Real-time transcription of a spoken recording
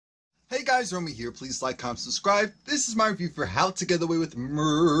Hey guys, Romie here. Please like, comment, subscribe. This is my review for How to Get Away with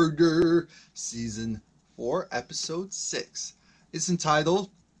Murder, Season 4, Episode 6. It's entitled,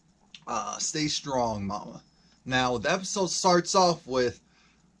 Stay Strong, Mama. Now, the episode starts off with,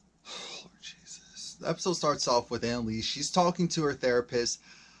 Lord Jesus. The episode starts off with Annalise. She's talking to her therapist,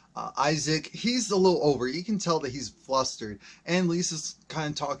 Isaac. He's a little over. You can tell that he's flustered. Annalise is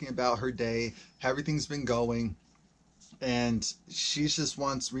kind of talking about her day, how everything's been going. And she just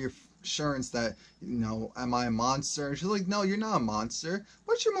wants reassurance that, you know, am I a monster? And she's like, no, you're not a monster,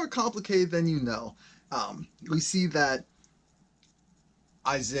 but you're more complicated than you know. We see that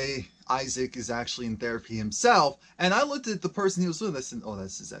Isaac is actually in therapy himself, and I looked at the person he was with. I said, oh,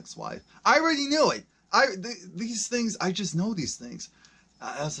 that's his ex-wife. I already knew it. These things, I just know these things.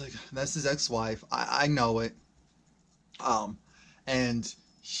 I was like, that's his ex-wife. I know it. And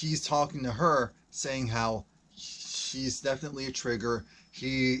he's talking to her, saying how she's definitely a trigger.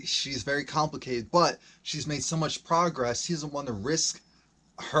 She's very complicated, but she's made so much progress. He doesn't want to risk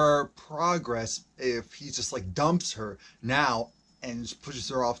her progress if he just like dumps her now and just pushes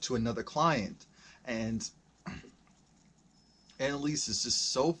her off to another client. And Annalise is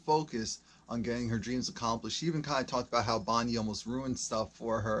just so focused on getting her dreams accomplished. She even kind of talked about how Bonnie almost ruined stuff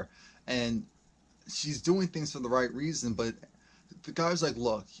for her, and she's doing things for the right reason. But the guy's like,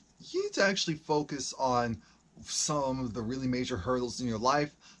 look, you need to actually focus on some of the really major hurdles in your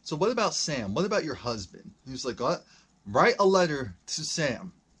life. So what about Sam? What about your husband? He was like, what? Write a letter to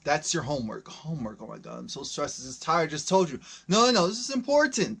Sam. That's your homework. Homework. Oh my God, I'm so stressed. This is tired. I just told you. No, this is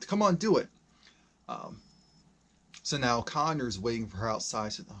important. Come on, do it. So now Connor's waiting for her outside. I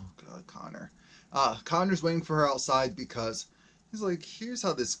said, oh God, Connor. Connor's waiting for her outside because he's like, here's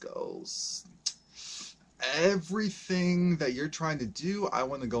how this goes. Everything that you're trying to do, I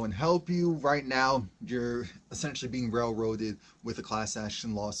want to go and help you. Right now, you're essentially being railroaded with a class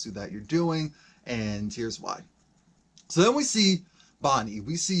action lawsuit that you're doing, and here's why. So then we see Bonnie.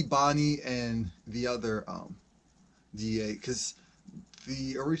 We see Bonnie and the other DA, because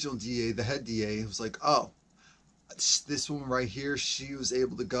the original DA, the head DA, was like, oh, this woman right here, she was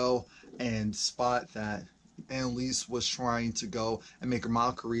able to go and spot that Annalise was trying to go and make a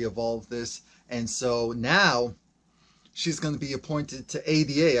mockery of all of this. And so now she's going to be appointed to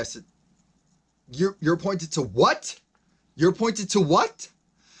ADA. I said, you're appointed to what? You're appointed to what?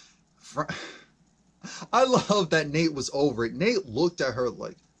 I love that Nate was over it. Nate looked at her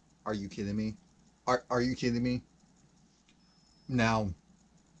like, are you kidding me? Are you kidding me? Now,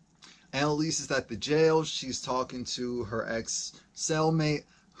 Annalise is at the jail. She's talking to her ex-cellmate,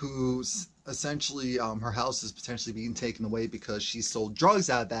 who's essentially her house is potentially being taken away because she sold drugs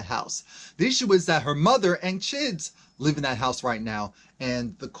out of that house. The issue is that her mother and kids live in that house right now,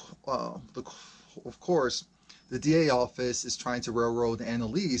 and of course the DA office is trying to railroad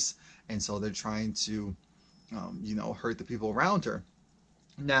Annalise, and so they're trying to you know, hurt the people around her.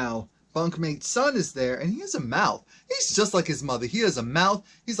 Now Bunkmate's son is there, and he has a mouth. He's just like his mother. He has a mouth.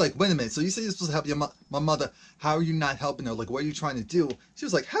 He's like, wait a minute, so you say you're supposed to help my mother. How are you not helping her? Like, what are you trying to do? She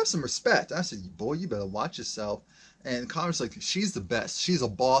was like, have some respect. I said, boy, you better watch yourself. And Connor's like, she's the best. She's a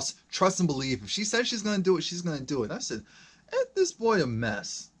boss. Trust and believe. If she says she's going to do it, she's going to do it. I said, ain't this boy a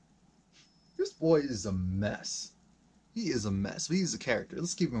mess? This boy is a mess. He is a mess. But he's a character.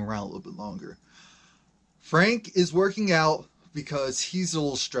 Let's keep him around a little bit longer. Frank is working out because he's a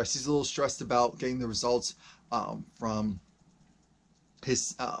little stressed. He's a little stressed about getting the results from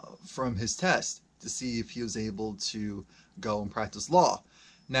his test to see if he was able to go and practice law.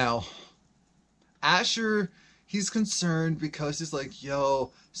 Now, Asher, he's concerned because he's like,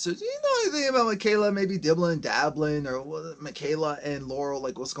 yo, so do you know anything about Michaela maybe dibbling and dabbling, or what, Michaela and Laurel,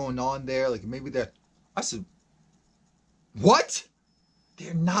 like what's going on there? Like maybe they're... I said, what?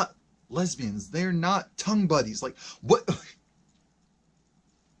 They're not lesbians. They're not tongue buddies. Like, what?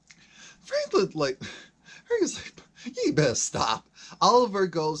 Frank's like, you better stop. Oliver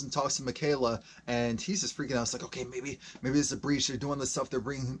goes and talks to Michaela, and he's just freaking out. It's like, okay, maybe there's a breach. They're doing this stuff. They're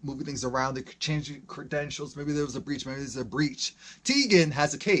moving things around. They're changing credentials. Maybe there was a breach. Maybe there's a breach. Tegan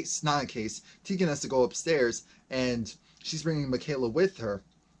has a case. Not a case. Tegan has to go upstairs, and she's bringing Michaela with her.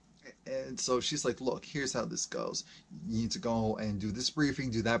 And so she's like, look, here's how this goes. You need to go and do this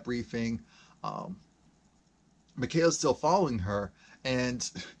briefing, do that briefing. Michaela's still following her, and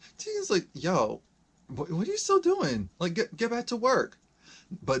Tegan's like, yo, what are you still doing? Like, get back to work.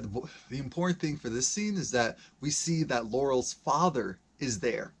 But the important thing for this scene is that we see that Laurel's father is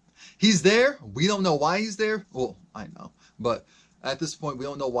there. He's there. We don't know why he's there. Well, I know. But at this point, we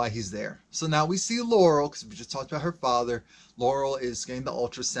don't know why he's there. So now we see Laurel, because we just talked about her father. Laurel is getting the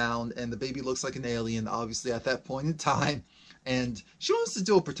ultrasound, and the baby looks like an alien, obviously, at that point in time. and she wants to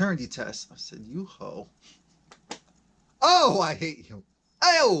do a paternity test. I said, you hoe. Oh, I hate you.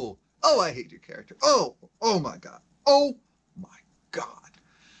 Oh, I hate your character. Oh my God. Oh my God.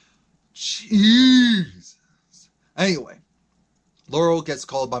 Jeez. Anyway, Laurel gets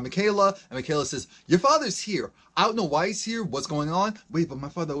called by Michaela, and Michaela says, your father's here. I don't know why he's here. What's going on? Wait, but my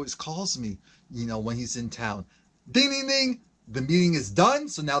father always calls me, when he's in town. Ding, ding, ding. The meeting is done,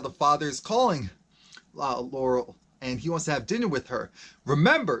 so now the father is calling Laurel, and he wants to have dinner with her.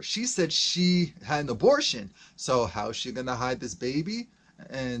 Remember, she said she had an abortion, so how is she going to hide this baby?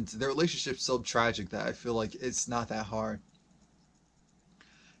 And their relationship's so tragic that I feel like it's not that hard.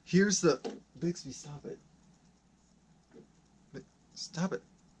 Here's the... Bixby, stop it. Stop it.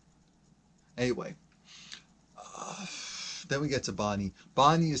 Anyway. Then we get to Bonnie.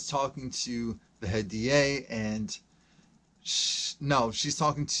 Bonnie is talking to the head DA, and... she's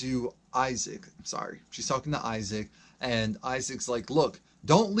talking to Isaac. I'm sorry. She's talking to Isaac, and Isaac's like, look,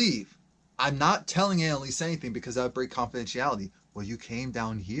 don't leave. I'm not telling Annalise anything because that would break confidentiality. Well, you came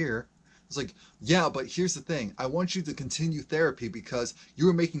down here. It's like, yeah, but here's the thing. I want you to continue therapy because you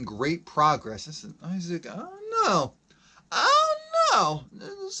were making great progress. I said, Isaac, I don't know.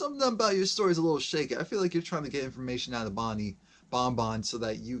 Something about your story is a little shaky. I feel like you're trying to get information out of Bonnie Bonbon so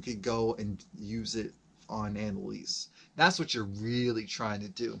that you could go and use it on Annalise. That's what you're really trying to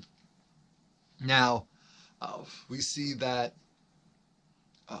do. Now, we see that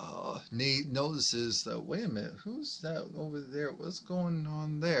Nate notices that, wait a minute, who's that over there? What's going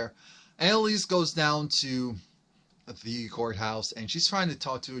on there? Annalise goes down to the courthouse, and she's trying to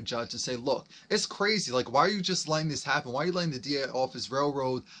talk to a judge and say, look, it's crazy. Like, why are you just letting this happen? Why are you letting the DA office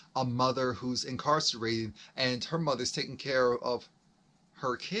railroad a mother who's incarcerated and her mother's taking care of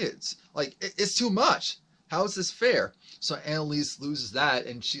her kids? Like, it's too much. How is this fair? So Annalise loses that,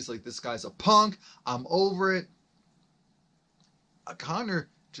 and she's like, this guy's a punk. I'm over it. Connor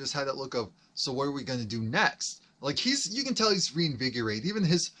just had that look of, so what are we going to do next? Like, you can tell he's reinvigorated. Even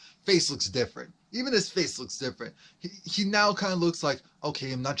his face looks different. He now kind of looks like,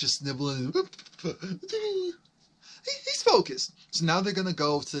 okay, I'm not just sniveling. He's focused. So now they're going to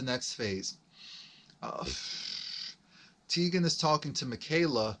go to the next phase. Tegan is talking to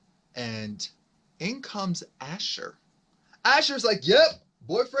Michaela, and in comes Asher. Asher's like, yep,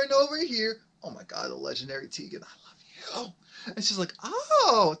 boyfriend over here. Oh my God, the legendary Tegan, I love you. And she's like,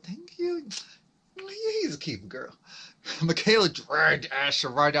 oh, thank you. He's a keeper, girl. Michaela dragged Asher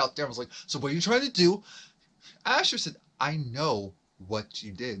right out there and was like, so what are you trying to do? Asher said, I know what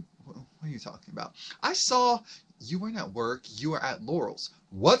you did. What are you talking about? I saw you weren't at work. You were at Laurel's.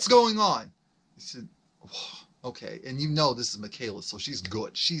 What's going on? He said, oh, okay. And this is Michaela, so she's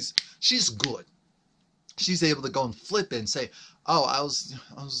good. She's good. She's able to go and flip it and say, oh, I was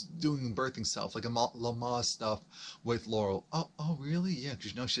doing birthing stuff, like a Lamaze stuff with Laurel. Oh, really? Yeah,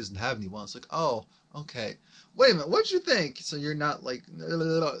 because she doesn't have anyone. It's like, oh, okay. Wait a minute, what'd you think? So you're not like...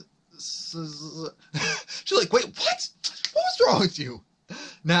 She's like, wait, what? What was wrong with you?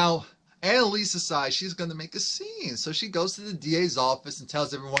 Now, Annalise decides she's going to make a scene. So she goes to the DA's office and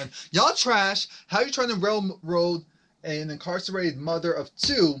tells everyone, y'all trash. How are you trying to railroad an incarcerated mother of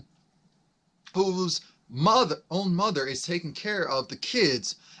two whose own mother is taking care of the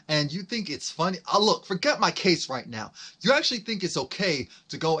kids, and you think it's funny? Look, forget my case right now. You actually think it's okay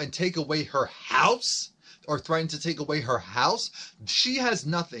to go and take away her house, or threaten to take away her house? She has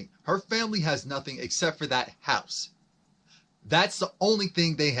nothing. Her family has nothing except for that house. That's the only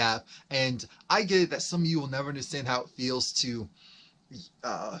thing they have. And I get it that some of you will never understand how it feels to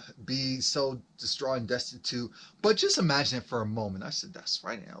be so distraught and destitute, but just imagine it for a moment. I said, that's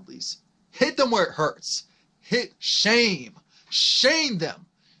right, Annalise. Hit them where it hurts. Shame them.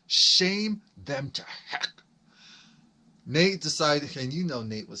 Shame them to heck. Nate decided, and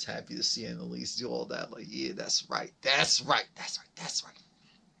Nate was happy to see Annalise do all that. Like, yeah, that's right.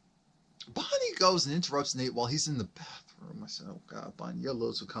 Bonnie goes and interrupts Nate while he's in the bathroom. I said, oh God, Bonnie, you're a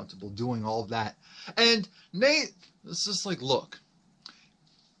little too comfortable doing all that. And Nate was just like, look.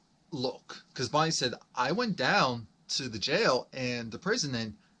 Because Bonnie said, I went down to the jail and the prison,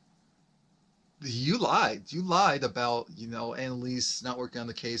 and you lied. You lied about, Annalise not working on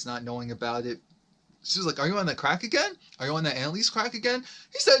the case, not knowing about it. She was like, are you on that crack again? Are you on that Annalise crack again?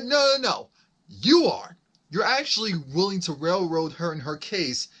 He said, no. You are. You're actually willing to railroad her and her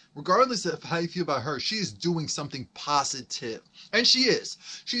case. Regardless of how you feel about her, she is doing something positive. And she is.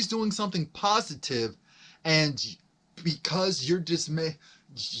 She's doing something positive. And because you're dismayed,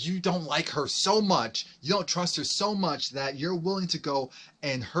 you don't like her so much, you don't trust her so much that you're willing to go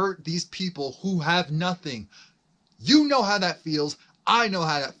and hurt these people who have nothing. You know how that feels. I know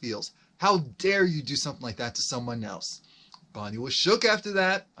how that feels. How dare you do something like that to someone else? Bonnie was shook after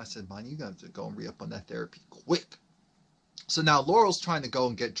that. I said, Bonnie, you got to go and re-up on that therapy quick. So now Laurel's trying to go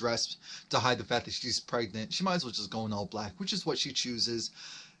and get dressed to hide the fact that she's pregnant. She might as well just go in all black, which is what she chooses.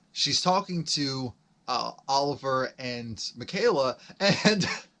 She's talking to Oliver and Michaela, and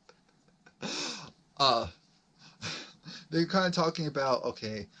they're kind of talking about,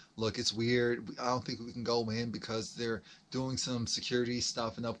 okay, look, it's weird. I don't think we can go in because they're doing some security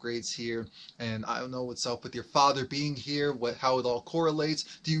stuff and upgrades here. And I don't know what's up with your father being here, how it all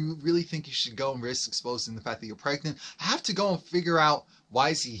correlates. Do you really think you should go and risk exposing the fact that you're pregnant? I have to go and figure out, why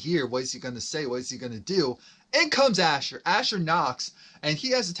is he here? What is he going to say? What is he going to do? In comes Asher. Asher knocks, and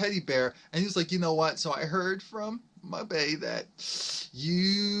he has a teddy bear. And he's like, you know what? So I heard from my bae that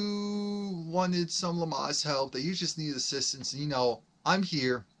you wanted some Lamaze help, that you just need assistance. And, you know, I'm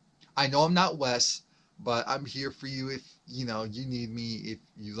here. I know I'm not Wes, but I'm here for you if, you know, you need me, if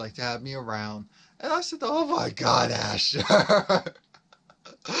you'd like to have me around. And I said, oh my God, Asher.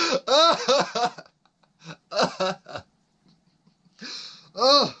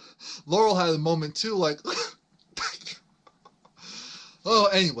 Oh, Laurel had a moment too, like, oh,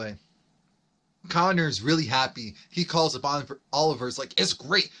 anyway. Connor's really happy. He calls up Oliver's like, it's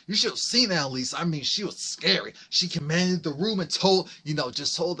great. You should have seen Annalise. I mean, she was scary. She commanded the room and told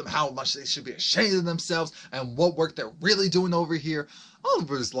them how much they should be ashamed of themselves and what work they're really doing over here.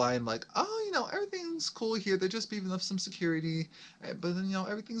 Oliver's lying like, oh, you know, everything's cool here. They're just beefing up some security. But then, you know,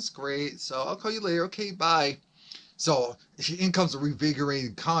 everything's great. So I'll call you later. Okay, bye. So in comes a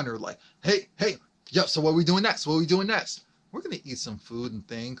revigorated Connor like, hey, yep, so what are we doing next? What are we doing next? We're going to eat some food and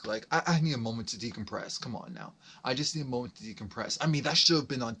think. Like, I need a moment to decompress. Come on now. I just need a moment to decompress. I mean, that should have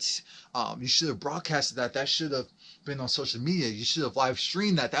been on, you should have broadcasted that. That should have been on social media. You should have live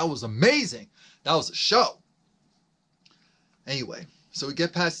streamed that. That was amazing. That was a show. Anyway, so we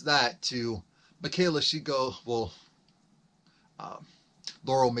get past that to Michaela.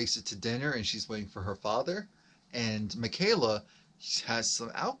 Laurel makes it to dinner and she's waiting for her father. And Michaela has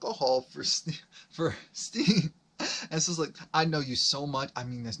some alcohol for Steve. And so it's like, I know you so much. I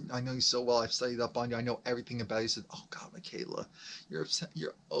mean, I know you so well. I've studied up on you. I know everything about you. He said, oh God, Michaela, you're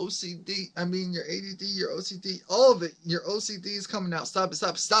OCD. I mean, your ADD, your OCD, all of it. Your OCD is coming out. Stop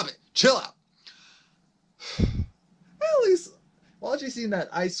it. Chill out. At least, while she's eating that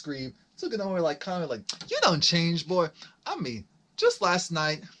ice cream, took it over like, kind of like, you don't change, boy. I mean, just last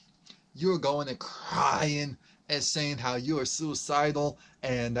night, you were going and crying and saying how you are suicidal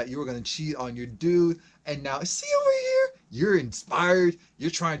and that you were going to cheat on your dude. And now, see over here, you're inspired. You're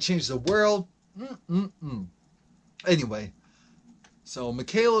trying to change the world. Anyway, so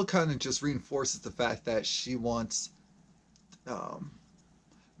Michaela kind of just reinforces the fact that she wants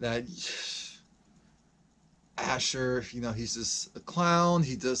that Asher, you know, he's just a clown.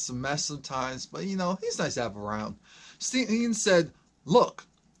 He does some mess sometimes, but, you know, he's nice to have around. Tegan said,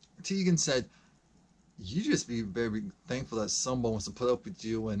 you just be very thankful that someone wants to put up with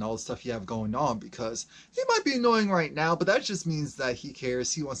you and all the stuff you have going on, because he might be annoying right now, but that just means that he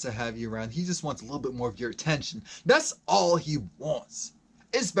cares. He wants to have you around. He just wants a little bit more of your attention. That's all he wants.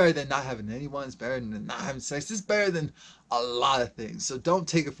 It's better than not having anyone. It's better than not having sex. It's better than a lot of things. So don't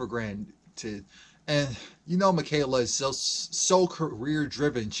take it for granted. And, you know, Michaela is so career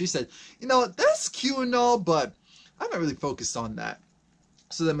driven. She said, you know, that's cute and all, but I'm not really focused on that.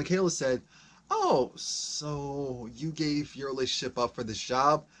 So then Michaela said, oh, so you gave your relationship up for this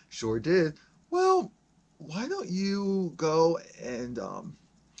job? Sure did. Well, why don't you go and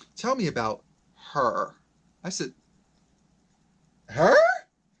tell me about her? I said, her?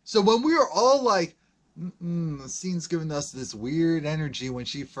 So when we were all like, the scene's giving us this weird energy when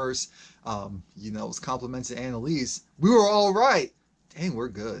she first, was complimenting Annalise, we were all right. Dang, we're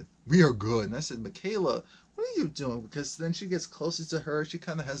good. We are good. And I said, Michaela, what are you doing? Because then she gets closer to her. She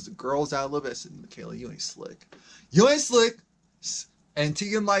kind of has the girls out a little bit. I said, Michaela, you ain't slick. You ain't slick. And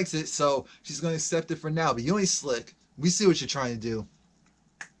Tegan likes it, so she's going to accept it for now. But you ain't slick. We see what you're trying to do.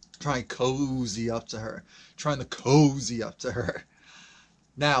 Trying to cozy up to her.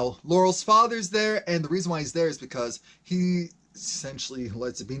 Now, Laurel's father's there, and the reason why he's there is because he essentially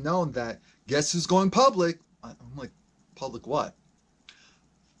lets it be known that, guess who's going public? I'm like, public what?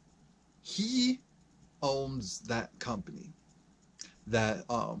 He owns that company.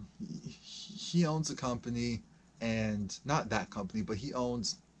 He owns a company, and not that company, but he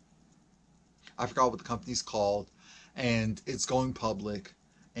owns, I forgot what the company's called, and it's going public,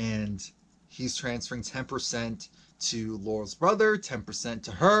 and he's transferring 10% to Laurel's brother, 10%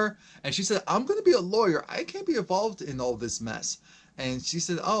 to her, and she said, I'm going to be a lawyer. I can't be involved in all this mess. And she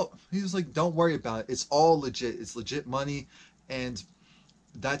said, oh, he was like, don't worry about it. It's all legit. It's legit money. And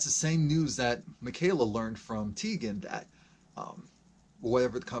that's the same news that Michaela learned from Tegan, that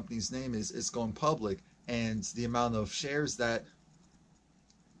whatever the company's name is going public, and the amount of shares that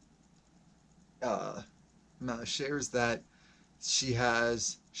she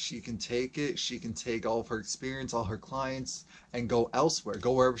has, she can take it. She can take all of her experience, all her clients, and go elsewhere,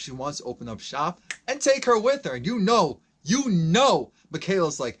 go wherever she wants, open up shop, and take her with her. And you know,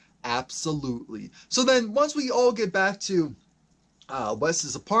 Michaela's like, absolutely. So then once we all get back to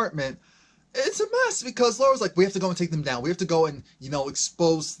Wes's apartment, it's a mess because Laura's like, we have to go and take them down. We have to go and,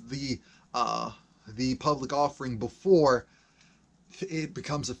 expose the public offering before it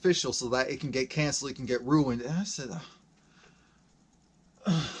becomes official so that it can get canceled, it can get ruined. And I said,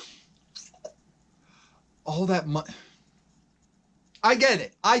 all that money. I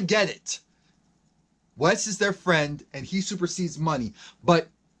get it. Wes is their friend and he supersedes money. But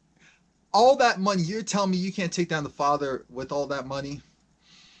all that money, you're telling me you can't take down the father with all that money?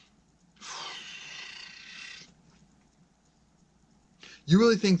 You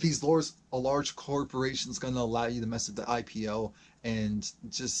really think a large corporation is going to allow you to mess with the IPO and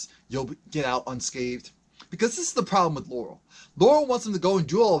just you'll get out unscathed? Because this is the problem with Laurel. Laurel wants them to go and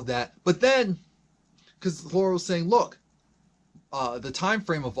do all of that, but then, because Laurel's saying, look, the time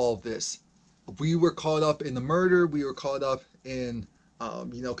frame of all of this, we were caught up in the murder, we were caught up in,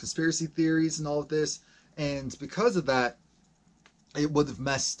 conspiracy theories and all of this, and because of that, it would have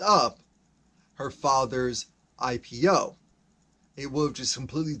messed up her father's IPO. It would have just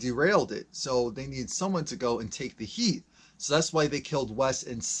completely derailed it. So they need someone to go and take the heat. So that's why they killed Wes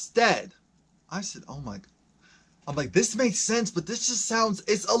instead. I said, oh my God. I'm like, this makes sense, but this just sounds,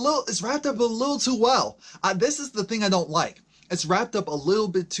 it's wrapped up a little too well. This is the thing I don't like. It's wrapped up a little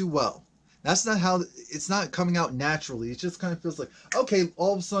bit too well. That's not how, it's not coming out naturally. It just kind of feels like, okay,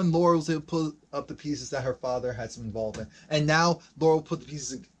 all of a sudden Laura was able to put up the pieces that her father had some involvement. And now Laura put the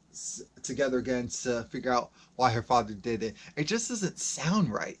pieces together again to figure out why her father did it. It just doesn't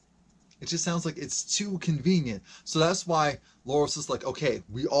sound right. It just sounds like it's too convenient. So that's why Laura's just like, okay,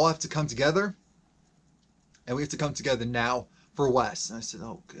 we all have to come together. And we have to come together now for Wes. And I said,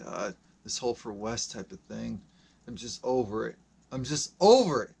 oh God, this whole for Wes type of thing. I'm just over it.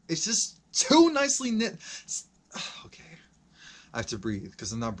 It's just too nicely knit. Okay. I have to breathe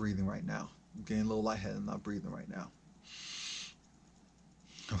because I'm not breathing right now. I'm getting a little lightheaded. I'm not breathing right now.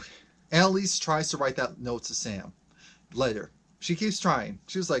 Okay. Annalise tries to write that note to Sam later. She keeps trying.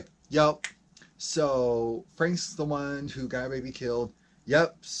 She was like, yep. So Frank's the one who got her baby killed.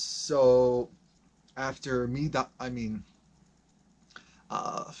 Yep. So after me, the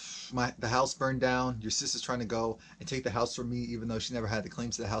house burned down. Your sister's trying to go and take the house from me, even though she never had the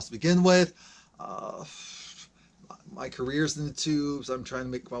claims to the house to begin with. My career's in the tubes. I'm trying to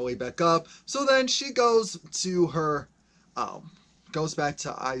make my way back up. So then she goes to her, goes back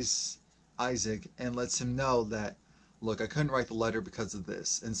to Isaac and lets him know that, look, I couldn't write the letter because of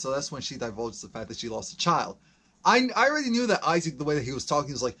this. And so that's when she divulges the fact that she lost a child. I already knew that Isaac, the way that he was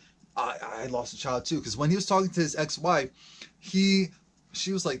talking, was like, I lost a child too. Because when he was talking to his ex-wife, she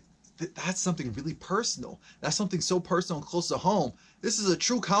was like, that's something really personal. That's something so personal and close to home. This is a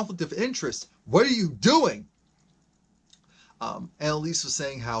true conflict of interest. What are you doing? Annalise was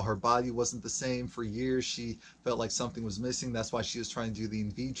saying how her body wasn't the same for years. She felt like something was missing. That's why she was trying to do the in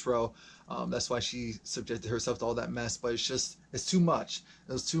vitro. That's why she subjected herself to all that mess. But it's too much.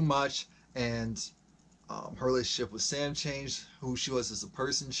 It was too much. And her relationship with Sam changed. Who she was as a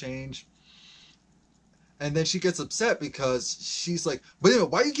person changed. And then she gets upset because she's like, but anyway,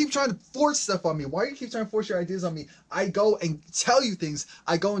 why do you keep trying to force stuff on me? Why do you keep trying to force your ideas on me? I go and tell you things.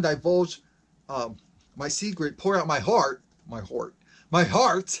 I go and divulge my secret, pour out my heart.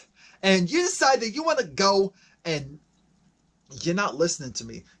 And you decide that you want to go and you're not listening to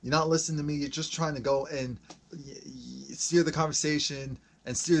me. You're not listening to me. You're just trying to go and steer the conversation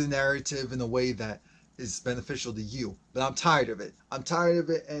and steer the narrative in a way that is beneficial to you. But I'm tired of it.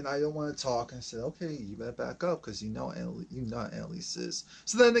 And I don't want to talk. And I said, okay, you better back up because you know Annalise is.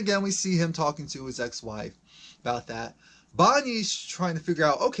 So then again, we see him talking to his ex-wife about that. Bonnie's trying to figure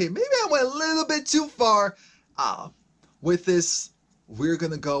out, okay, maybe I went a little bit too far. With this, we're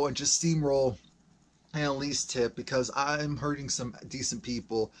going to go and just steamroll Annalise tip because I'm hurting some decent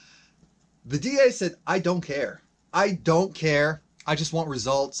people. The DA said, I don't care. I just want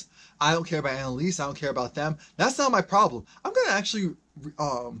results. I don't care about Annalise. I don't care about them. That's not my problem. I'm going to actually,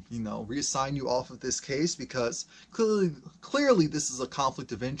 reassign you off of this case because clearly this is a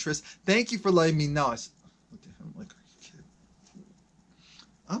conflict of interest. Thank you for letting me know. I looked at him like, are you kidding?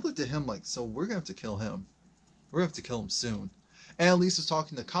 I looked at him like, so we're going to have to kill him. We're going to have to kill him soon. Annalise was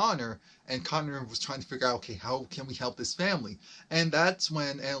talking to Connor, and Connor was trying to figure out, okay, how can we help this family? And that's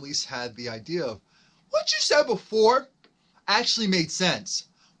when Annalise had the idea of what you said before. actually made sense.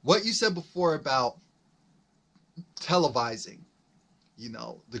 What you said before about televising, you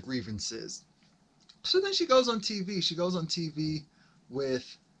know, the grievances. So then she goes on TV. She goes on TV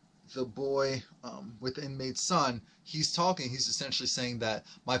with the boy, with the inmate's son. He's talking. He's essentially saying that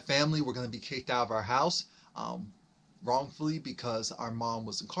my family were going to be kicked out of our house wrongfully because our mom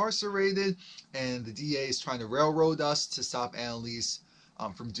was incarcerated, and the DA is trying to railroad us to stop Annalise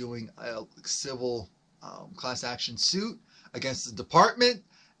from doing a civil class action suit against the department,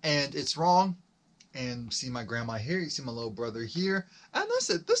 and it's wrong. And you see my grandma here, you see my little brother here, and I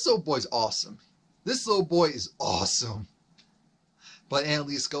said, this little boy's awesome. This little boy is awesome. But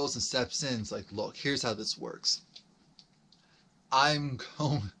Annalise goes and steps in. It's like, look, here's how this works.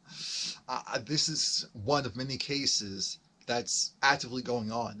 This is one of many cases that's actively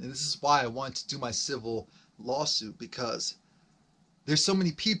going on. And this is why I want to do my civil lawsuit, because there's so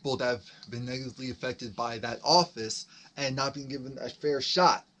many people that have been negatively affected by that office and not being given a fair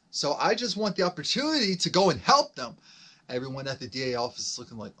shot. So I just want the opportunity to go and help them. Everyone at the DA office is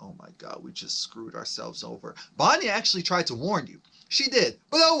looking like, oh my God, we just screwed ourselves over. Bonnie actually tried to warn you. She did.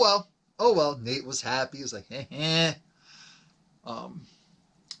 But oh well. Oh well. Nate was happy. He was like, heh.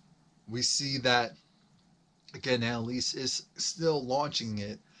 We see that, again, Annalise is still launching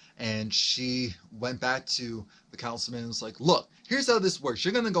it. And she went back to the councilman and was like, look, here's how this works.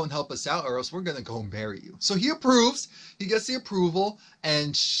 You're going to go and help us out, or else we're going to go and bury you. So he approves. He gets the approval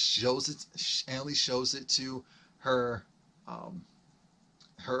and shows it. Annalise shows it to her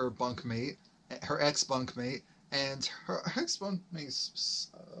her bunkmate, her ex-bunkmate, and her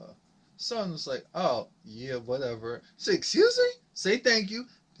ex-bunkmate's son was like, oh, yeah, whatever. Say, excuse me? Say thank you,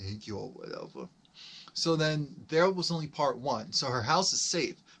 or whatever. So then there was only part one. So her house is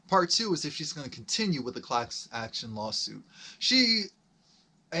safe. Part two is if she's going to continue with the class action lawsuit.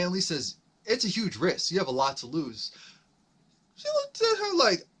 Annalise says, it's a huge risk. You have a lot to lose. She looked at her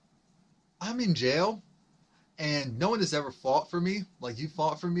like, I'm in jail, and no one has ever fought for me like you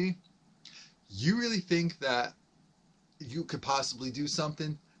fought for me. You really think that you could possibly do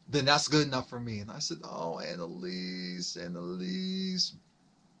something? Then that's good enough for me. And I said, oh, Annalise.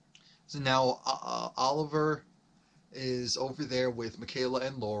 So now Oliver is over there with Michaela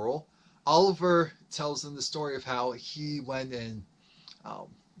and Laurel. Oliver tells them the story of how he went and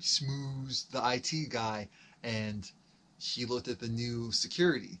schmoozed the IT guy, and he looked at the new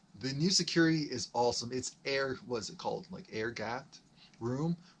security. The new security is awesome. It's what's it called? Like air-gapped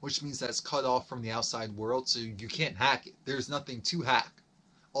room, which means that it's cut off from the outside world, so you can't hack it. There's nothing to hack.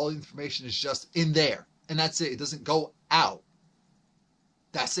 All the information is just in there, and that's it. It doesn't go out.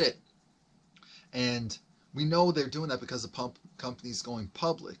 That's it. And we know they're doing that because the company's going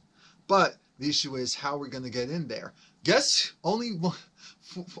public. But the issue is, how we're going to get in there. Guess only one,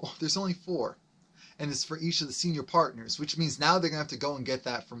 there's only 4. And it's for each of the senior partners, which means now they're going to have to go and get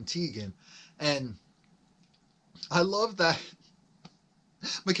that from Tegan. And I love that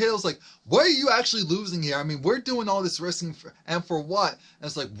Michaela's like, what are you actually losing here? I mean, we're doing all this risking for what? And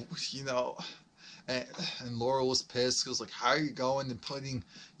it's like, you know, and Laura was pissed. It was like, how are you going and putting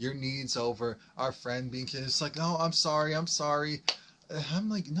your needs over our friend being killed? It's like, no, I'm sorry. I'm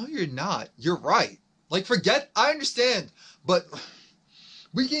like, no, you're not. You're right. Like, forget, I understand, but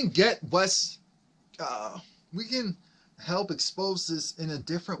we can get Wes, we can help expose this in a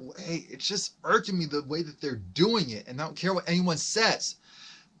different way. It's just irking me the way that they're doing it, and I don't care what anyone says.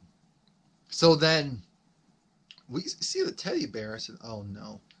 So then we see the teddy bear. I said, oh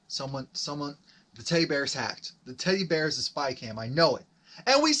no, someone, the teddy bear is hacked. The teddy bear is a spy cam. I know it.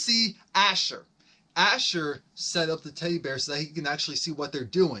 And we see Asher. Asher set up the teddy bear so that he can actually see what they're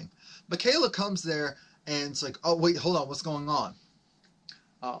doing. Michaela comes there and it's like, oh wait, hold on, what's going on?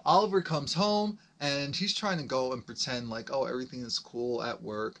 Oliver comes home and he's trying to go and pretend like, oh, everything is cool at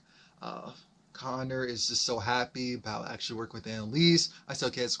work. Connor is just so happy about actually working with Annalise. I said,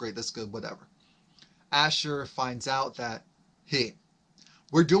 okay, that's great, that's good, whatever. Asher finds out that, hey,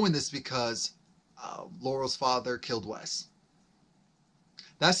 we're doing this because Laurel's father killed Wes.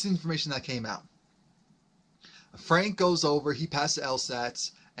 That's the information that came out. Frank goes over, he passed the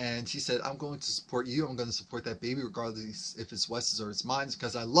LSATs, and he said, I'm going to support you. I'm going to support that baby regardless if it's Wes's or it's mine,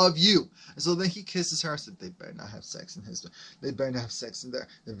 because I love you. And so then he kisses her. I said, they better not have sex in his. They better not have sex in there.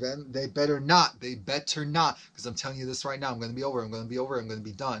 They better not. They better not. Because I'm telling you this right now. I'm going to be over. I'm going to be over. I'm going to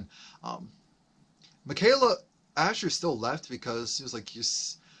be done. Michaela, Asher still left because he was like,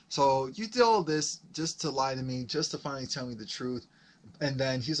 so you did all this just to lie to me, just to finally tell me the truth. And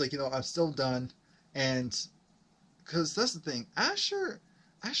then he's like, you know, I'm still done. And because that's the thing,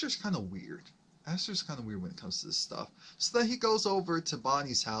 Asher's kind of weird. Asher's kind of weird when it comes to this stuff. So then he goes over to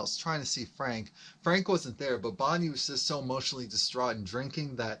Bonnie's house trying to see Frank. Frank wasn't there, but Bonnie was just so emotionally distraught and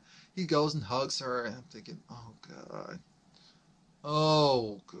drinking that he goes and hugs her. And I'm thinking, oh God.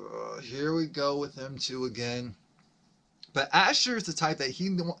 Oh God. Here we go with them two again. But Asher is the type that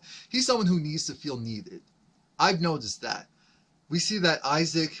he's someone who needs to feel needed. I've noticed that. We see that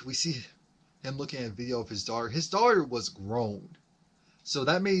we see him looking at a video of his daughter. His daughter was grown. So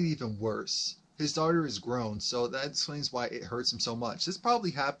that made it even worse. His daughter is grown, so that explains why it hurts him so much. This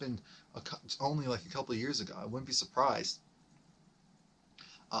probably happened only like a couple of years ago. I wouldn't be surprised.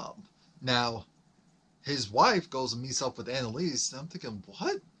 Now, his wife goes and meets up with Annalise, and I'm thinking,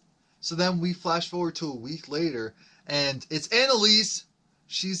 what? So then we flash forward to a week later, and it's Annalise.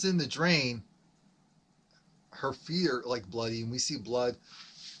 She's in the drain. Her feet are like bloody, and we see blood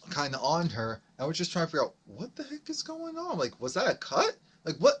kind of on her, and we're just trying to figure out what the heck is going on. Like, was that a cut?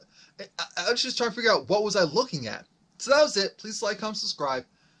 Like, what? I was just trying to figure out what was I looking at. So that was it. Please like, comment, subscribe.